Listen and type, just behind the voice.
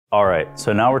All right,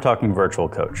 so now we're talking virtual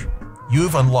coach.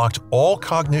 You've unlocked all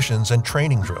cognitions and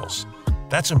training drills.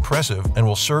 That's impressive and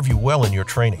will serve you well in your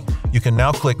training. You can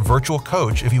now click Virtual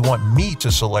Coach if you want me to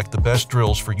select the best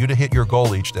drills for you to hit your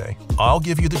goal each day. I'll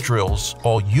give you the drills.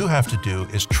 All you have to do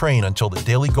is train until the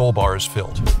daily goal bar is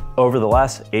filled. Over the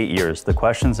last 8 years, the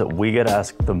questions that we get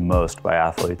asked the most by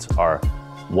athletes are,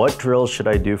 what drills should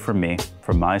I do for me,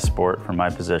 for my sport, for my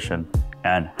position,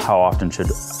 and how often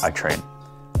should I train?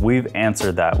 We've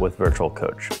answered that with Virtual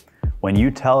Coach. When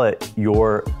you tell it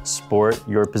your sport,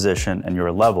 your position, and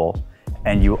your level,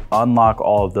 and you unlock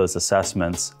all of those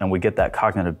assessments and we get that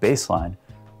cognitive baseline,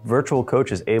 Virtual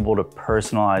Coach is able to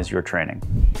personalize your training.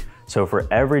 So for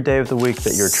every day of the week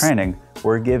that you're training,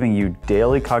 we're giving you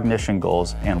daily cognition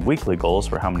goals and weekly goals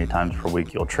for how many times per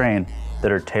week you'll train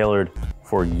that are tailored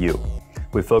for you.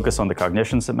 We focus on the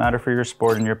cognitions that matter for your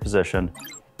sport and your position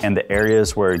and the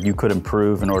areas where you could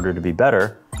improve in order to be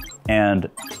better, and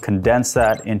condense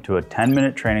that into a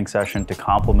 10-minute training session to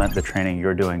complement the training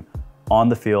you're doing on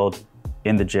the field,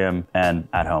 in the gym, and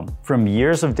at home. From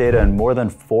years of data and more than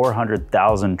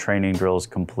 400,000 training drills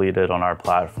completed on our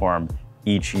platform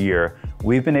each year,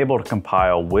 we've been able to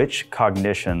compile which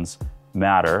cognitions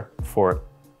matter for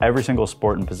every single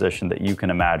sport and position that you can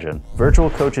imagine.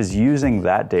 Virtual Coach is using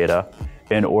that data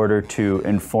in order to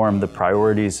inform the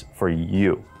priorities for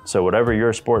you. So whatever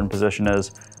your sport and position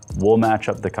is, we'll match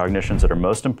up the cognitions that are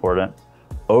most important,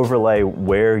 overlay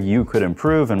where you could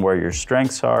improve and where your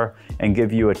strengths are, and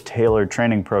give you a tailored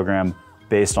training program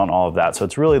based on all of that. So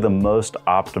it's really the most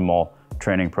optimal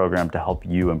training program to help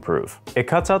you improve. It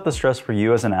cuts out the stress for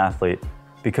you as an athlete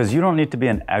because you don't need to be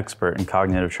an expert in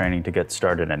cognitive training to get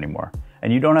started anymore.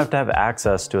 And you don't have to have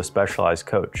access to a specialized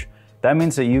coach. That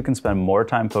means that you can spend more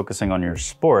time focusing on your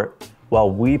sport while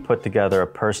we put together a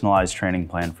personalized training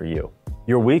plan for you.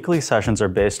 Your weekly sessions are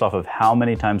based off of how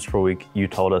many times per week you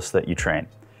told us that you train.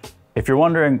 If you're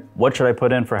wondering, what should I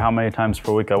put in for how many times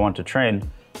per week I want to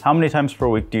train, how many times per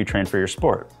week do you train for your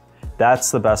sport?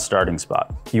 That's the best starting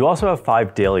spot. You also have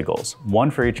 5 daily goals,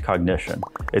 one for each cognition.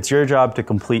 It's your job to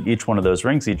complete each one of those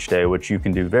rings each day, which you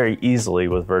can do very easily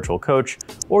with Virtual Coach,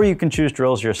 or you can choose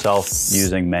drills yourself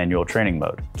using manual training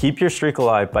mode. Keep your streak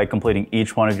alive by completing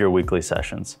each one of your weekly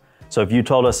sessions. So if you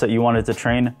told us that you wanted to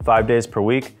train 5 days per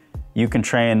week, you can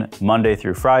train Monday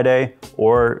through Friday,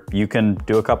 or you can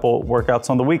do a couple workouts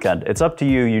on the weekend. It's up to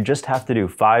you. You just have to do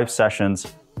 5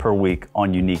 sessions per week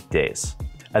on unique days.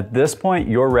 At this point,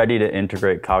 you're ready to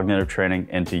integrate cognitive training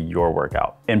into your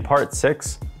workout. In part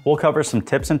 6, we'll cover some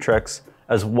tips and tricks,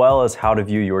 as well as how to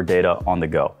view your data on the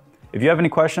go. If you have any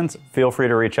questions, feel free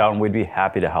to reach out and we'd be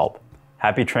happy to help.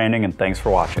 Happy training and thanks for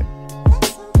watching.